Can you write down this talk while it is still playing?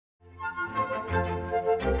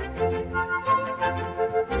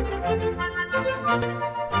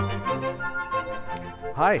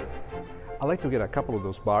Hi, I'd like to get a couple of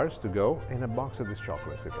those bars to go and a box of these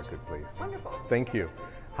chocolates, if I could, please. Wonderful. Thank you.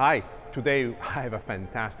 Hi, today I have a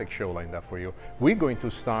fantastic show lined up for you. We're going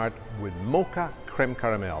to start with Mocha Crème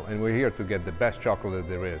Caramel, and we're here to get the best chocolate that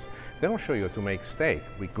there is. Then I'll show you how to make steak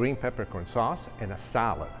with green peppercorn sauce and a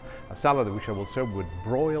salad which I will serve with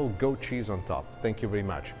broiled goat cheese on top. Thank you very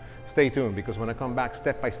much. Stay tuned, because when I come back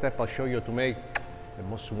step by step, I'll show you how to make the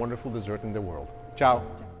most wonderful dessert in the world. Ciao.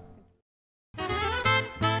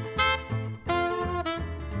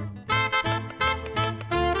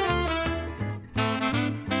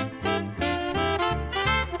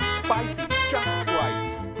 Spicy, just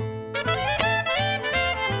right.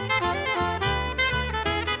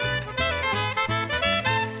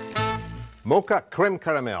 Mocha Crème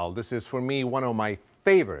Caramel. This is, for me, one of my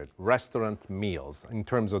favorite restaurant meals in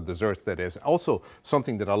terms of desserts, that is. Also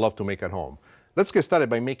something that I love to make at home. Let's get started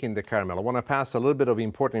by making the caramel. I want to pass a little bit of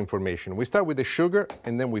important information. We start with the sugar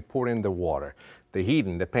and then we pour in the water. The heat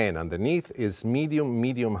in the pan underneath is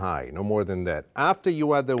medium high, no more than that. After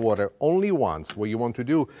you add the water, only once, what you want to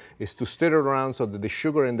do is to stir it around so that the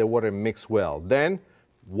sugar and the water mix well. Then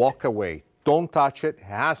walk away. Don't touch it. It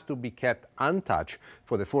has to be kept untouched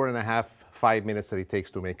for the 4.5–5 minutes that it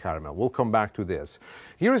takes to make caramel. We'll come back to this.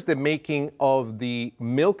 Here is the making of the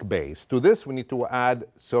milk base. To this, we need to add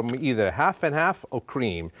some either half and half or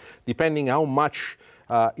cream, depending how much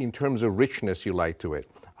in terms of richness you like to it.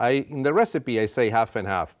 In the recipe, I say half and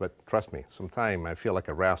half, but trust me, sometimes I feel like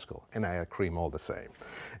a rascal, and I add cream all the same.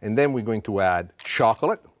 And then we're going to add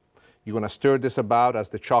chocolate. You're going to stir this about as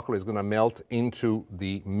the chocolate is going to melt into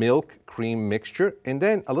the milk cream mixture, and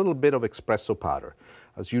then a little bit of espresso powder.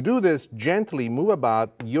 As you do this, gently move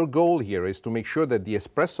about. Your goal here is to make sure that the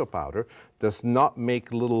espresso powder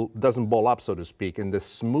doesn't ball up, so to speak, and this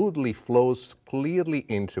smoothly flows clearly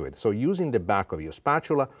into it. So using the back of your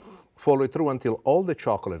spatula, follow it through until all the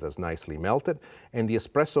chocolate is nicely melted and the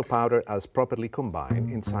espresso powder is properly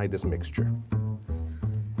combined inside this mixture.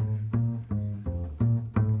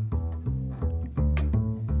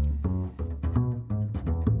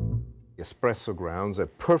 Espresso grounds are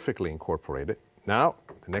perfectly incorporated. Now,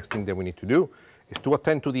 the next thing that we need to do is to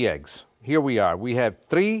attend to the eggs. Here we are. We have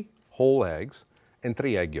 3 whole eggs and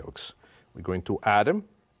 3 egg yolks. We're going to add them.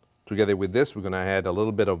 Together with this, we're going to add a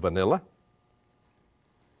little bit of vanilla.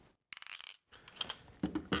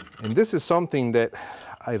 And this is something that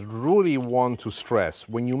I really want to stress.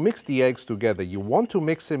 When you mix the eggs together, you want to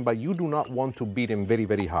mix them, but you do not want to beat them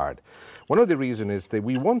very hard. One of the reasons is that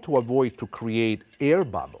we want to avoid to create air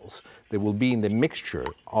bubbles that will be in the mixture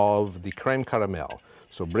of the crème caramel.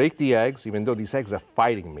 So break the eggs, even though these eggs are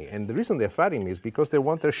fighting me. And the reason they're fighting me is because they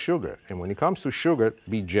want their sugar. And when it comes to sugar,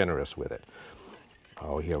 be generous with it.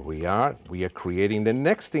 Oh, here we are. We are creating the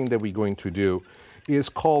next thing that we're going to do is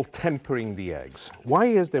called tempering the eggs. Why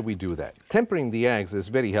is that we do that? Tempering the eggs is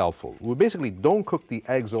very helpful. We basically don't cook the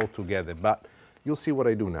eggs all together, but you'll see what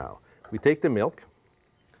I do now. We take the milk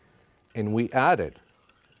and we add it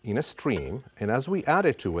in a stream, and as we add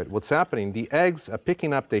it to it, what's happening, the eggs are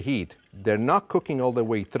picking up the heat. They're not cooking all the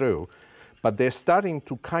way through, but they're starting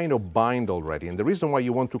to kind of bind already. And the reason why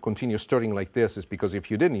you want to continue stirring like this is because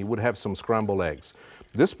if you didn't, you would have some scrambled eggs.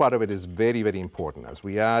 This part of it is very important. As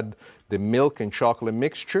we add the milk and chocolate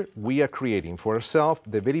mixture, we are creating for ourselves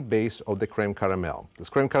the very base of the crème caramel. This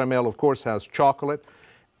crème caramel, of course, has chocolate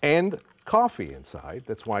and coffee inside.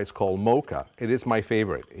 That's why it's called mocha. It is my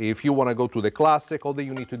favorite. If you want to go to the classic, all that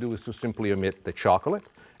you need to do is to simply omit the chocolate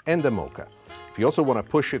and the mocha. If you also want to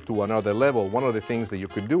push it to another level, one of the things that you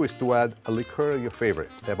could do is to add a liqueur of your favorite.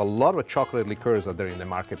 They have a lot of chocolate liqueurs out there in the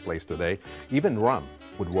marketplace today. Even rum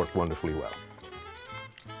would work wonderfully well.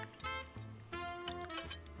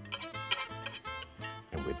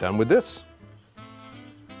 And we're done with this.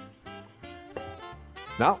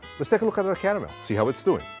 Now, let's take a look at our caramel, see how it's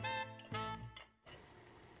doing.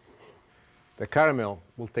 The caramel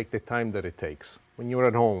will take the time that it takes. When you're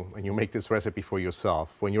at home and you make this recipe for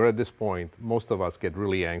yourself, when you're at this point, most of us get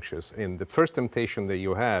really anxious. And the first temptation that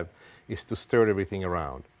you have is to stir everything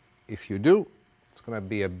around. If you do, it's going to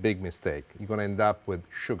be a big mistake. You're going to end up with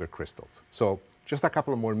sugar crystals. So just a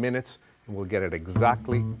couple of more minutes and we'll get it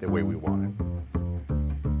exactly the way we want it.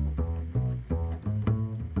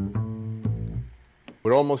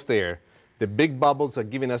 We're almost there. The big bubbles are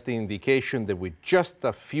giving us the indication that we're just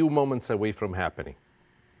a few moments away from happening.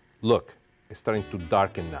 Look, it's starting to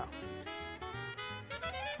darken now.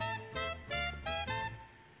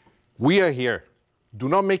 We are here. Do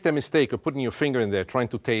not make the mistake of putting your finger in there trying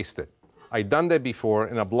to taste it. I've done that before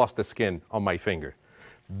and I've lost the skin on my finger.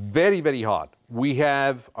 Very hot. We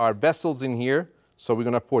have our vessels in here, So we're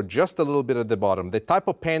going to pour just a little bit at the bottom. The type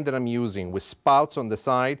of pan that I'm using with spouts on the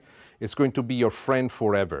side is going to be your friend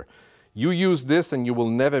forever. You use this and you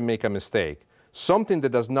will never make a mistake. Something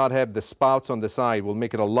that does not have the spouts on the side will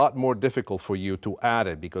make it a lot more difficult for you to add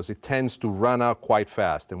it because it tends to run out quite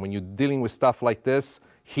fast. And when you're dealing with stuff like this,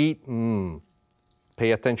 heat,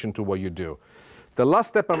 pay attention to what you do. The last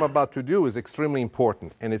step I'm about to do is extremely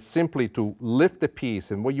important, and it's simply to lift the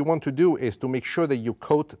piece. And what you want to do is to make sure that you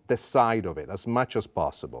coat the side of it as much as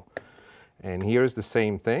possible. And here's the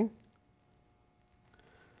same thing.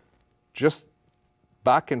 Just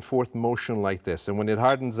back and forth motion like this. And when it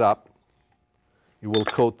hardens up, you will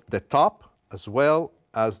coat the top as well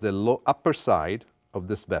as the upper side of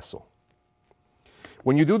this vessel.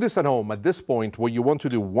 When you do this at home, at this point, what you want to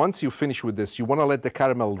do, once you finish with this, you want to let the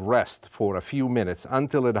caramel rest for a few minutes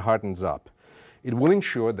until it hardens up. It will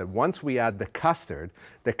ensure that once we add the custard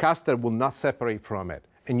will not separate from it.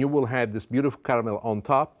 And you will have this beautiful caramel on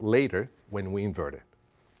top later when we invert it.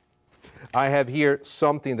 I have here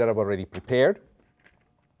something that I've already prepared.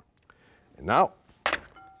 And now,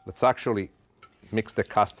 let's actually mix the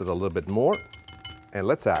custard a little bit more, and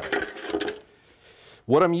let's add it.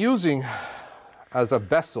 What I'm using as a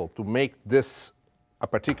vessel to make this a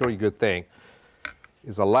particularly good thing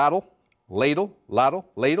is a ladle. You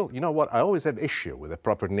know what? I always have issue with the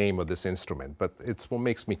proper name of this instrument, but it's what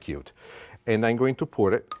makes me cute. And I'm going to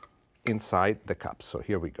pour it inside the cup. So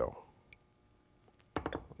here we go.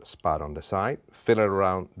 The spout on the side, fill it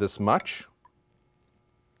around this much.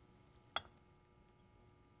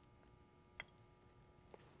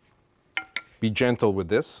 Be gentle with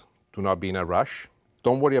this. Do not be in a rush.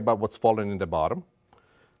 Don't worry about what's falling in the bottom.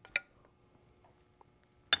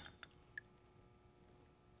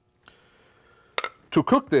 To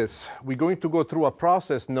cook this, we're going to go through a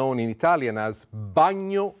process known in Italian as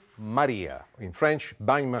bagno Maria, in French,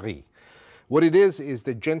 bain-marie. What it is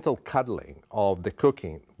the gentle cuddling of the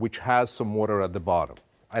cooking, which has some water at the bottom.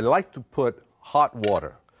 I like to put hot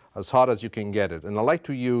water, as hot as you can get it, and I like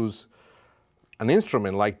to use an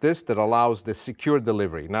instrument like this that allows the secure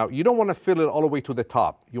delivery. Now, you don't want to fill it all the way to the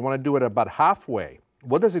top. You want to do it about halfway.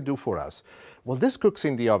 What does it do for us? Well, this cooks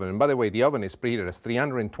in the oven. And by the way, the oven is preheated at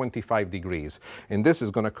 325 degrees. And this is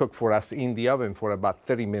going to cook for us in the oven for about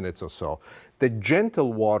 30 minutes or so. The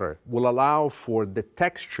gentle water will allow for the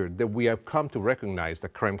texture that we have come to recognize, the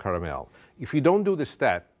crème caramel. If you don't do this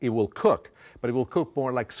step, it will cook, but it will cook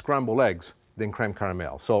more like scrambled eggs than crème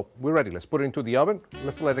caramel. So we're ready. Let's put it into the oven.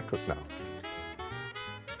 Let's let it cook now.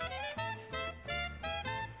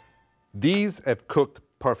 These have cooked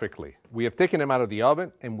perfectly. We have taken them out of the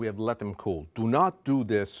oven and we have let them cool. Do not do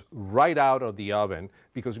this right out of the oven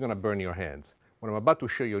because you're going to burn your hands. What I'm about to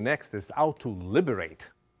show you next is how to liberate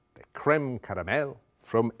the crème caramel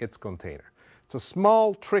from its container. It's a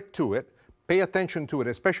small trick to it. Pay attention to it,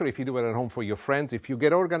 especially if you do it at home for your friends. If you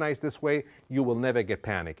get organized this way, you will never get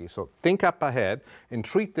panicky. So think up ahead and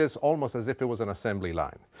treat this almost as if it was an assembly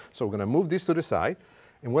line. So we're going to move this to the side.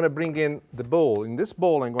 I'm going to bring in the bowl. In this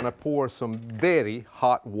bowl, I'm going to pour some very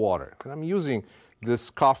hot water. And I'm using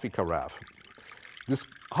this coffee carafe. This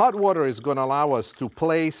hot water is going to allow us to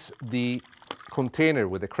place the container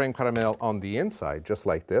with the crème caramel on the inside, just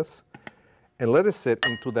like this, and let it sit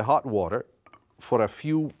into the hot water for a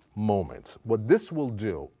few moments. What this will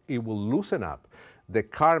do, it will loosen up the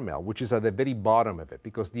caramel, which is at the very bottom of it,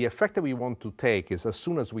 because the effect that we want to take is as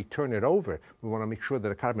soon as we turn it over, we want to make sure that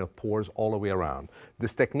the caramel pours all the way around.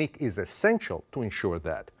 This technique is essential to ensure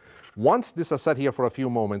that. Once this is set here for a few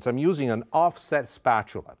moments, I'm using an offset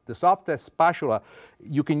spatula. This offset spatula,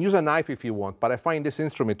 you can use a knife if you want, but I find this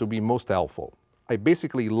instrument to be most helpful. I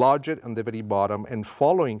basically lodge it on the very bottom, and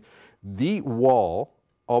following the wall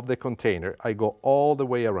of the container, I go all the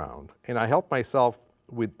way around, and I help myself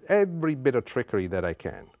with every bit of trickery that I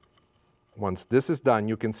can. Once this is done,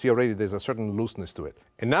 you can see already there's a certain looseness to it.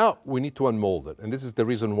 And now we need to unmold it. And this is the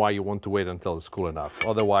reason why you want to wait until it's cool enough.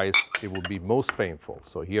 Otherwise, it will be most painful.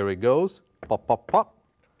 So here it goes. Pop, pop, pop.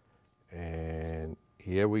 And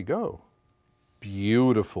here we go.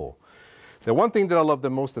 Beautiful. The one thing that I love the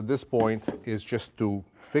most at this point is just to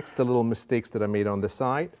fix the little mistakes that I made on the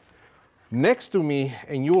side. Next to me,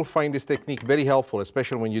 and you will find this technique very helpful,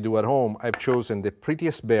 especially when you do at home, I've chosen the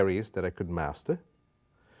prettiest berries that I could master.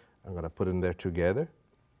 I'm going to put them there together.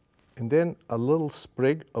 And then a little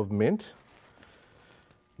sprig of mint.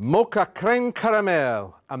 Mocha crème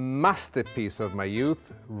caramel, a masterpiece of my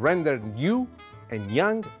youth, rendered new and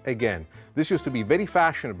young again. This used to be very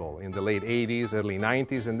fashionable in the late 80s, early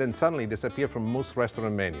 90s, and then suddenly disappeared from most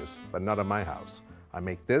restaurant menus, but not at my house. I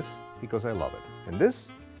make this because I love it. And this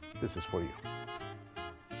is for you.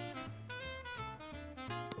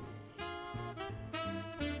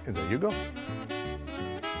 And there you go.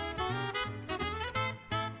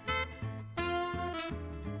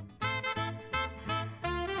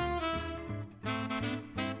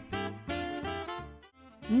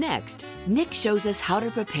 Next, Nick shows us how to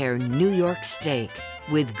prepare New York steak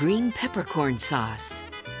with green peppercorn sauce.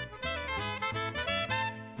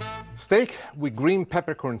 Steak with green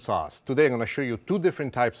peppercorn sauce. Today I'm going to show you two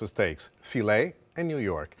different types of steaks, filet and New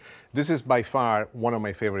York. This is by far one of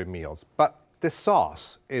my favorite meals, but the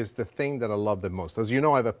sauce is the thing that I love the most. As you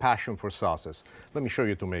know, I have a passion for sauces. Let me show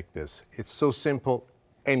you to make this. It's so simple.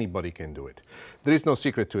 Anybody can do it. There is no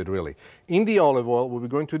secret to it, really. In the olive oil, what we're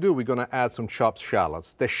going to do, we're going to add some chopped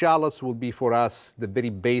shallots. The shallots will be, for us, the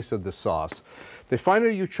very base of the sauce. The finer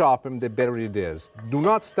you chop them, the better it is. Do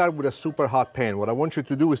not start with a super hot pan. What I want you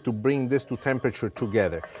to do is to bring this to temperature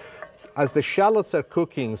together. As the shallots are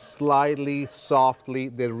cooking slightly, softly,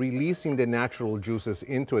 they're releasing the natural juices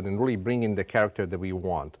into it and really bringing the character that we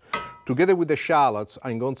want. Together with the shallots,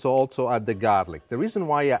 I'm going to also add the garlic. The reason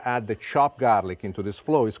why I add the chopped garlic into this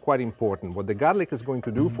flow is quite important. What the garlic is going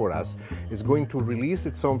to do for us is going to release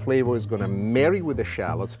its own flavor, it's going to marry with the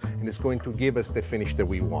shallots, and it's going to give us the finish that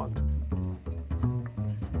we want.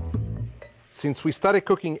 Since we started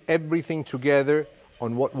cooking everything together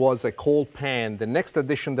on what was a cold pan, the next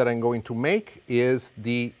addition that I'm going to make is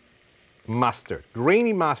the mustard.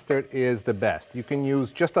 Grainy mustard is the best. You can use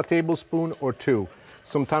just a tablespoon or two.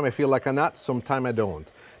 Sometimes I feel like a nut, sometimes I don't.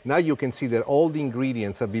 Now you can see that all the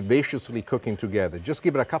ingredients are vivaciously cooking together. Just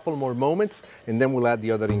give it a couple more moments and then we'll add the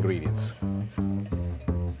other ingredients.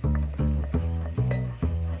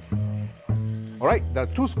 All right, there are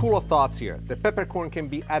two schools of thoughts here. The peppercorn can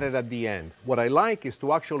be added at the end. What I like is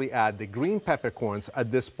to actually add the green peppercorns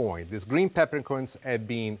at this point. These green peppercorns have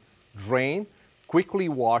been drained, quickly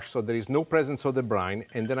washed so there is no presence of the brine,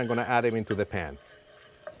 and then I'm going to add them into the pan.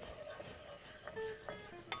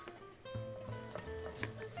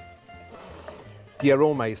 The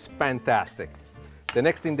aroma is fantastic. The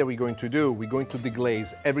next thing that we're going to do, we're going to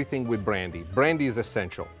deglaze everything with brandy. Brandy is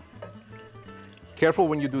essential. Careful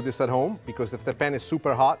when you do this at home, because if the pan is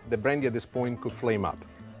super hot, the brandy at this point could flame up.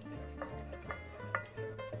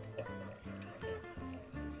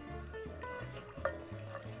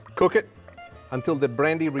 Cook it until the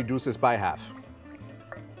brandy reduces by half.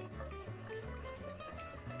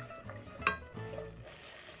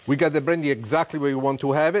 We got the brandy exactly where we want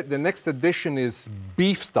to have it. The next addition is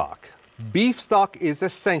beef stock. Beef stock is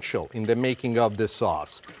essential in the making of this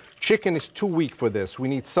sauce. Chicken is too weak for this. We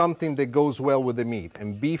need something that goes well with the meat,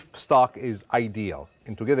 and beef stock is ideal.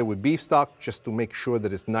 And together with beef stock, just to make sure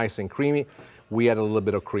that it's nice and creamy, we add a little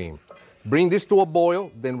bit of cream. Bring this to a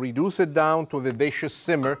boil, then reduce it down to a vivacious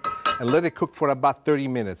simmer and let it cook for about 30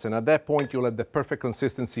 minutes. And at that point, you'll have the perfect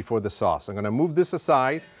consistency for the sauce. I'm gonna move this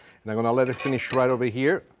aside and I'm gonna let it finish right over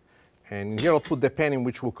here. And here I'll put the pan in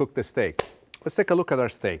which we'll cook the steak. Let's take a look at our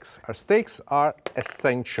steaks. Our steaks are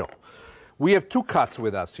essential. We have two cuts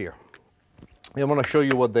with us here. I'm gonna show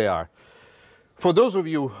you what they are. For those of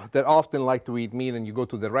you that often like to eat meat and you go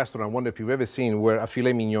to the restaurant, I wonder if you've ever seen where a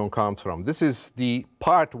filet mignon comes from. This is the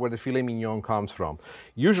part where the filet mignon comes from.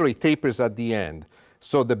 Usually tapers at the end.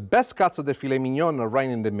 So the best cuts of the filet mignon are right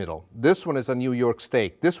in the middle. This one is a New York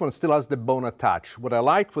steak. This one still has the bone attached. What I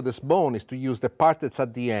like for this bone is to use the part that's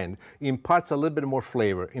at the end. It imparts a little bit more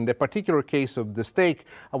flavor. In the particular case of the steak,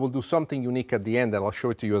 I will do something unique at the end and I'll show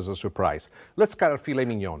it to you as a surprise. Let's cut our filet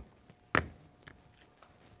mignon.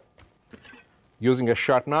 Using a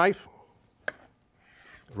sharp knife,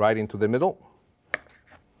 right into the middle.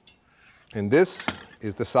 And this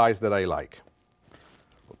is the size that I like.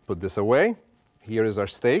 Put this away. Here is our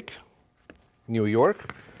steak, New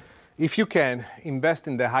York. If you can, invest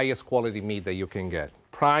in the highest quality meat that you can get.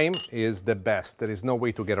 Prime is the best. There is no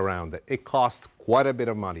way to get around it. It costs quite a bit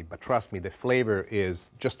of money, but trust me, the flavor is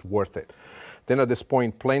just worth it. Then at this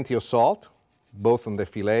point, plenty of salt, both on the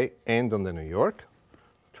filet and on the New York.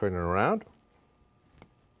 Turn it around.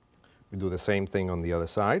 We do the same thing on the other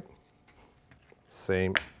side.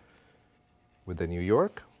 Same with the New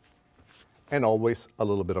York. And always a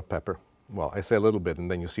little bit of pepper. Well, I say a little bit and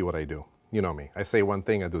then you see what I do. You know me. I say one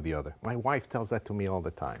thing, I do the other. My wife tells that to me all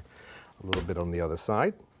the time. A little bit on the other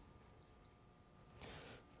side.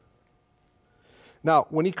 Now,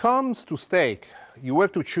 when it comes to steak, you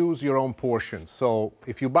have to choose your own portions. So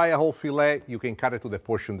if you buy a whole filet, you can cut it to the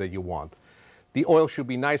portion that you want. The oil should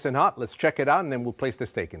be nice and hot. Let's check it out and then we'll place the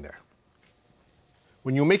steak in there.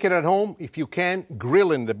 When you make it at home, if you can,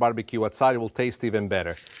 grill in the barbecue outside, it will taste even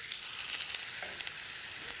better.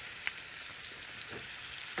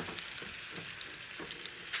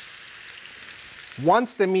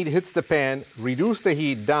 Once the meat hits the pan, reduce the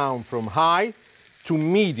heat down from high to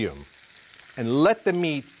medium and let the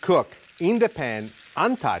meat cook in the pan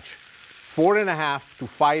untouched 4.5 to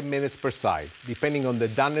 5 minutes per side, depending on the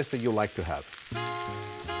doneness that you like to have.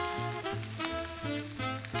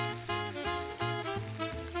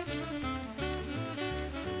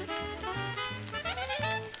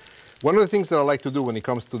 One of the things that I like to do when it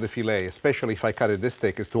comes to the filet, especially if I cut it this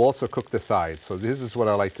thick, is to also cook the sides. So this is what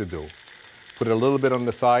I like to do. Put it a little bit on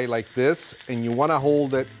the side like this, and you want to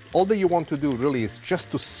hold it. All that you want to do really is just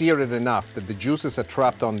to sear it enough that the juices are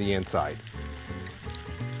trapped on the inside.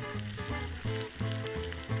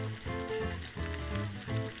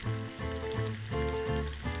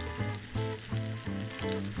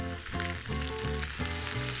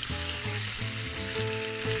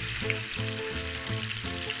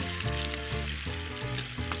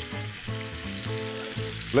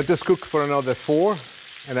 Let this cook for another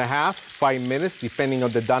 4.5, 5 minutes, depending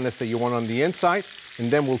on the doneness that you want on the inside, and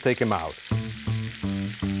then we'll take them out.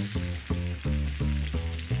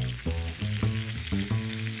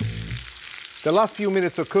 The last few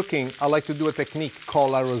minutes of cooking, I like to do a technique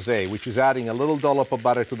called la rosée, which is adding a little dollop of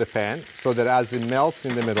butter to the pan, so that as it melts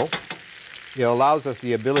in the middle, it allows us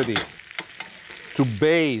the ability to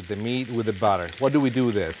bathe the meat with the butter. What do we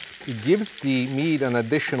do this? It gives the meat an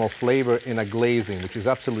additional flavor in a glazing, which is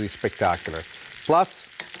absolutely spectacular. Plus,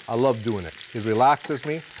 I love doing it. It relaxes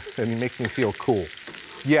me and it makes me feel cool.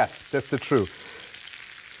 Yes, that's the truth.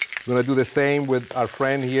 We're gonna do the same with our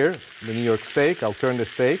friend here, the New York steak. I'll turn the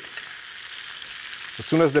steak. As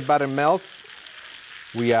soon as the butter melts,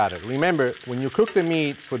 we add it. Remember, when you cook the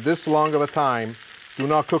meat for this long of a time, do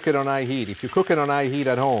not cook it on high heat. If you cook it on high heat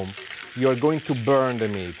at home, you're going to burn the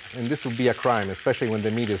meat, and this would be a crime, especially when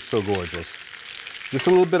the meat is so gorgeous. This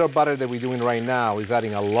little bit of butter that we're doing right now is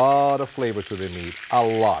adding a lot of flavor to the meat, a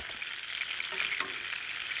lot.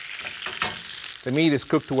 The meat is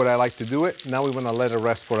cooked to what I like to do it. Now we want to let it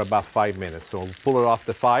rest for about 5 minutes. So we'll pull it off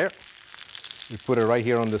the fire. We put it right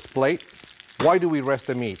here on this plate. Why do we rest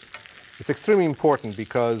the meat? It's extremely important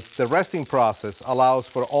because the resting process allows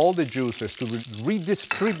for all the juices to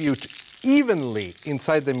redistribute evenly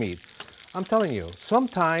inside the meat. I'm telling you,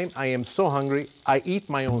 sometimes I am so hungry, I eat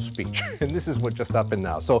my own speech. And this is what just happened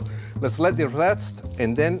now. So let's let it rest,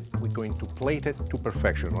 and then we're going to plate it to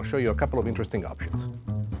perfection. I'll show you a couple of interesting options.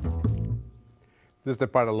 This is the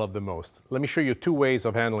part I love the most. Let me show you 2 ways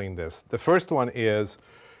of handling this. The first one is,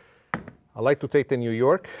 I like to take the New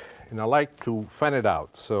York, and I like to fan it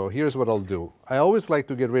out. So here's what I'll do. I always like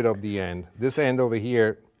to get rid of the end. This end over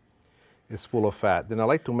here is full of fat. Then I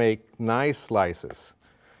like to make nice slices.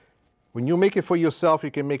 When you make it for yourself,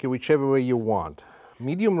 you can make it whichever way you want.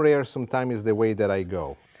 Medium rare sometimes is the way that I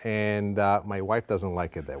go, and my wife doesn't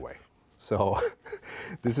like it that way. So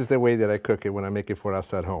this is the way that I cook it when I make it for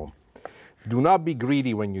us at home. Do not be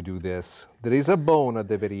greedy when you do this. There is a bone at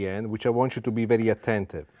the very end, which I want you to be very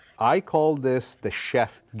attentive. I call this the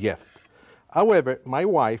chef gift. However, my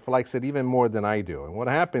wife likes it even more than I do. And what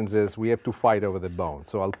happens is we have to fight over the bone.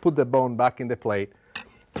 So I'll put the bone back in the plate.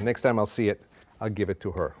 The next time I'll see it, I'll give it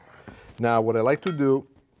to her. Now, what I like to do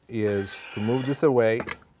is to move this away.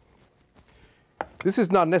 This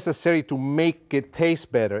is not necessary to make it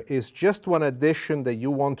taste better. It's just one addition that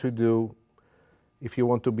you want to do if you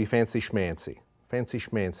want to be fancy schmancy. Fancy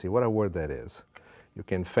schmancy, what a word that is. You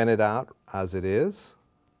can fan it out as it is,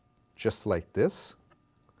 just like this.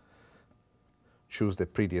 Choose the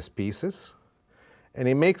prettiest pieces. And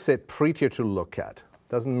it makes it prettier to look at.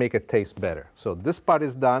 Doesn't make it taste better. So this part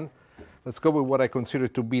is done. Let's go with what I consider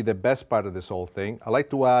to be the best part of this whole thing. I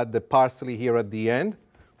like to add the parsley here at the end.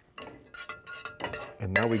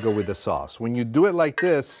 And now we go with the sauce. When you do it like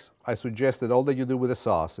this, I suggest that all that you do with the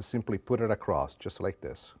sauce is simply put it across, just like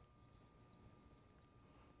this.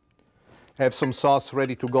 Have some sauce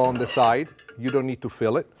ready to go on the side. You don't need to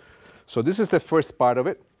fill it. So this is the first part of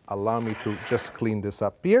it. Allow me to just clean this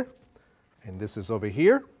up here. And this is over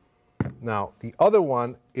here. Now, the other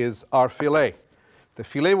one is our filet. The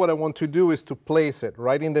filet, what I want to do is to place it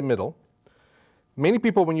right in the middle. Many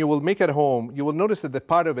people, when you will make it at home, you will notice that the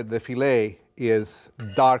part of it, the filet, is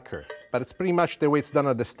darker. But it's pretty much the way it's done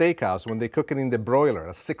at the steakhouse when they cook it in the broiler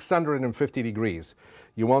at 650 degrees.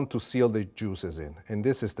 You want to seal the juices in. And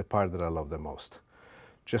this is the part that I love the most.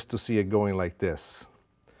 Just to see it going like this.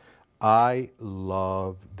 I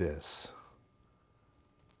love this.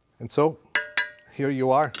 And so, here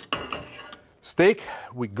you are. Steak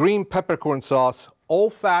with green peppercorn sauce,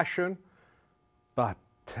 old-fashioned, but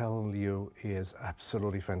tell you is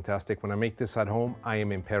absolutely fantastic. When I make this at home, I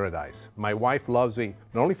am in paradise. My wife loves me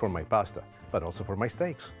not only for my pasta, but also for my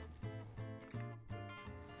steaks.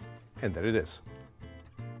 And there it is.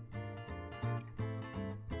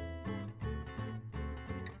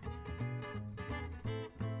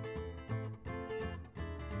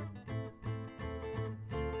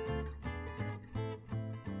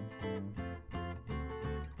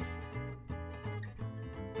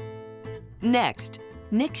 Next,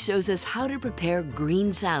 Nick shows us how to prepare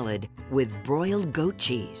green salad with broiled goat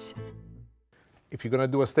cheese. If you're gonna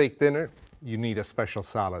do a steak dinner, you need a special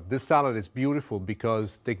salad. This salad is beautiful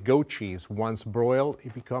because the goat cheese, once broiled,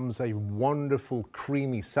 it becomes a wonderful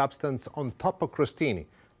creamy substance on top of crostini.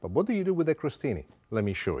 But what do you do with the crostini? Let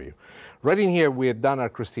me show you. Right in here, we have done our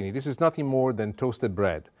crostini. This is nothing more than toasted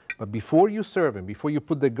bread. But before you serve it, before you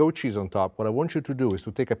put the goat cheese on top, what I want you to do is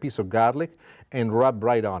to take a piece of garlic and rub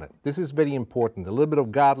right on it. This is very important. A little bit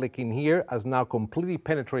of garlic in here has now completely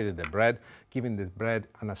penetrated the bread, giving the bread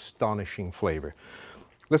an astonishing flavor.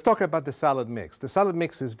 Let's talk about the salad mix. The salad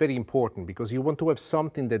mix is very important because you want to have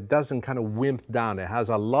something that doesn't kind of wimp down. It has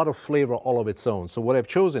a lot of flavor all of its own. So what I've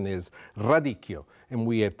chosen is radicchio, and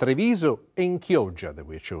we have Treviso and Chioggia that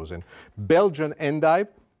we've chosen, Belgian endive,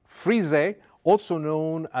 frisée, also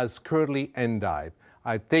known as curly endive.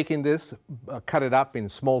 I've taken this, cut it up in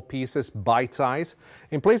small pieces, bite size,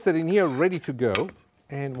 and placed it in here ready to go.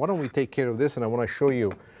 And why don't we take care of this, and I want to show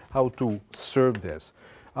you how to serve this.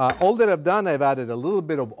 All that I've done, I've added a little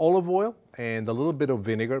bit of olive oil and a little bit of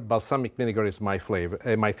vinegar. Balsamic vinegar is my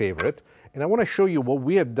favorite. And I want to show you what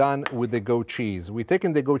we have done with the goat cheese. We've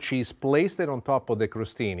taken the goat cheese, placed it on top of the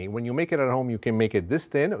crostini. When you make it at home, you can make it this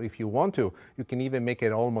thin, or if you want to, you can even make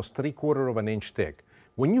it almost 3/4 of an inch thick.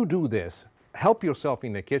 When you do this, help yourself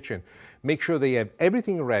in the kitchen. Make sure they have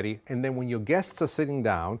everything ready, and then when your guests are sitting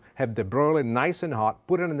down, have the broiler nice and hot,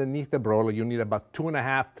 put it underneath the broiler. You need about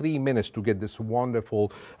 2.5, 3 minutes to get this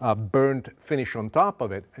wonderful burnt finish on top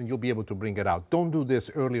of it, and you'll be able to bring it out. Don't do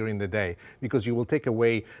this earlier in the day because you will take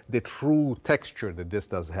away the true texture that this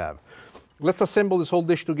does have. Let's assemble this whole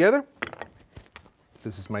dish together.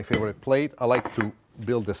 This is my favorite plate. I like to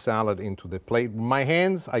build the salad into the plate. My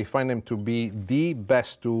hands, I find them to be the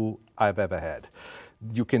best tool I've ever had.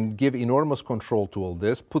 You can give enormous control to all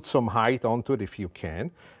this, put some height onto it if you can,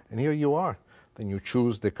 and here you are. Then you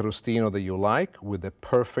choose the crostino that you like with the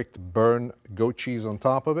perfect burnt goat cheese on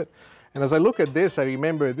top of it. And as I look at this, I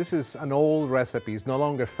remember this is an old recipe. It's no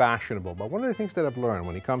longer fashionable, but one of the things that I've learned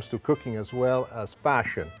when it comes to cooking as well as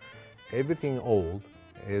fashion, everything old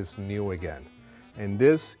is new again. And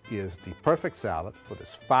this is the perfect salad for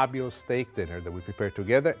this fabulous steak dinner that we prepared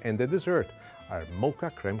together, and the dessert, our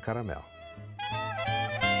Mocha crème caramel.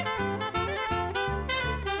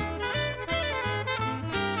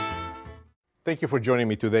 Thank you for joining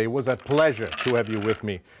me today. It was a pleasure to have you with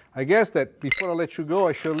me. I guess that before I let you go,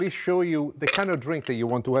 I should at least show you the kind of drink that you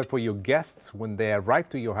want to have for your guests when they arrive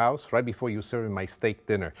to your house, right before you serve my steak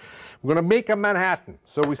dinner. We're gonna make a Manhattan.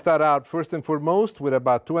 So we start out first and foremost with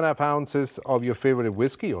about 2.5 ounces of your favorite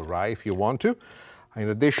whiskey or rye if you want to. In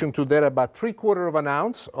addition to that, about 3/4 of an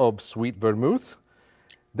ounce of sweet vermouth.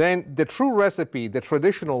 Then the true recipe, the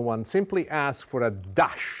traditional one, simply asks for a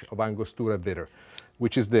dash of Angostura bitter,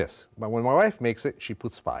 which is this. But when my wife makes it, she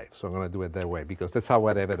puts 5. So I'm gonna do it that way because that's how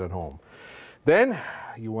I have it at home. Then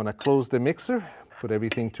you wanna close the mixer, put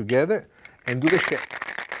everything together, and do the shake.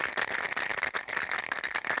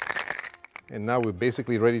 And now we're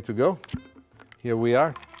basically ready to go. Here we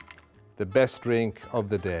are, the best drink of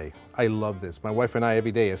the day. I love this. My wife and I,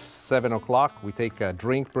 every day at 7 o'clock, we take a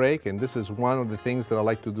drink break, and this is one of the things that I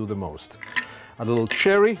like to do the most. A little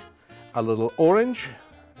cherry, a little orange,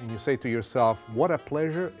 and you say to yourself, what a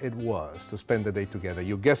pleasure it was to spend the day together.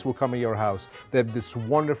 Your guests will come to your house. They have this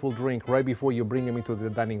wonderful drink right before you bring them into the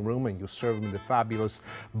dining room, and you serve them the fabulous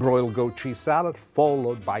broiled goat cheese salad,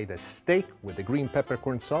 followed by the steak with the green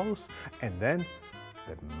peppercorn sauce, and then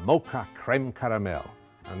the Mocha crème caramel.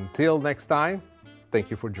 Until next time, thank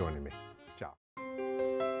you for joining me. Ciao.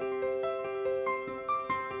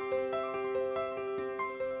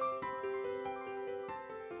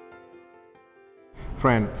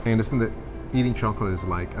 Fran, I understand that eating chocolate is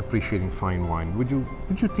like appreciating fine wine. Would you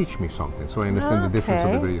teach me something so I understand the difference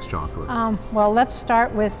of the various chocolates? Well, let's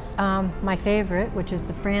start with my favorite, which is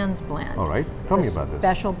the Franz blend. All right, tell me about this.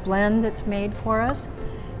 Special blend that's made for us.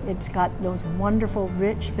 It's got those wonderful,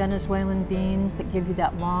 rich Venezuelan beans that give you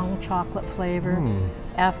that long chocolate flavor.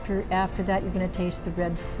 After that, you're going to taste the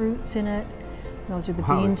red fruits in it. Those are the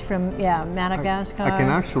beans from, Madagascar. I can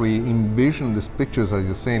actually envision these pictures as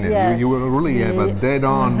you're saying it. Yes. You really have a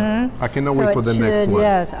dead-on. I cannot wait for the next one.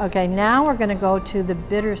 Yes. Okay. Now we're going to go to the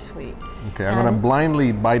bittersweet. Okay. I'm going to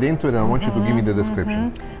blindly bite into it, and I want you to give me the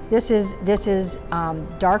description. This is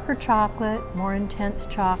darker chocolate, more intense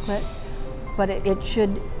chocolate. But it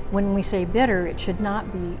should, when we say bitter, it should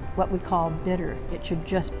not be what we call bitter. It should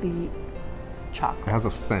just be chocolate. It has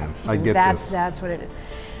a stance. I get this. That's what it is.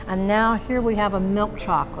 And now here we have a milk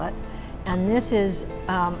chocolate. And this is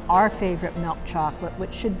our favorite milk chocolate,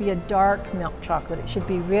 which should be a dark milk chocolate. It should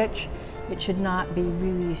be rich. It should not be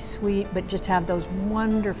really sweet, but just have those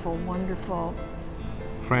wonderful, wonderful.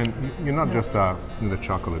 Friend, you're not just in the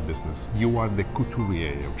chocolate business. You are the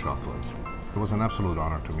couturier of chocolates. It was an absolute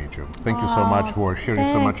honor to meet you. Thank you so much for sharing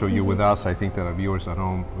so much of you with us. I think that our viewers at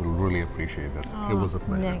home will really appreciate this. It was a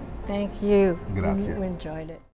pleasure. Nick, thank you. Grazie. We enjoyed it.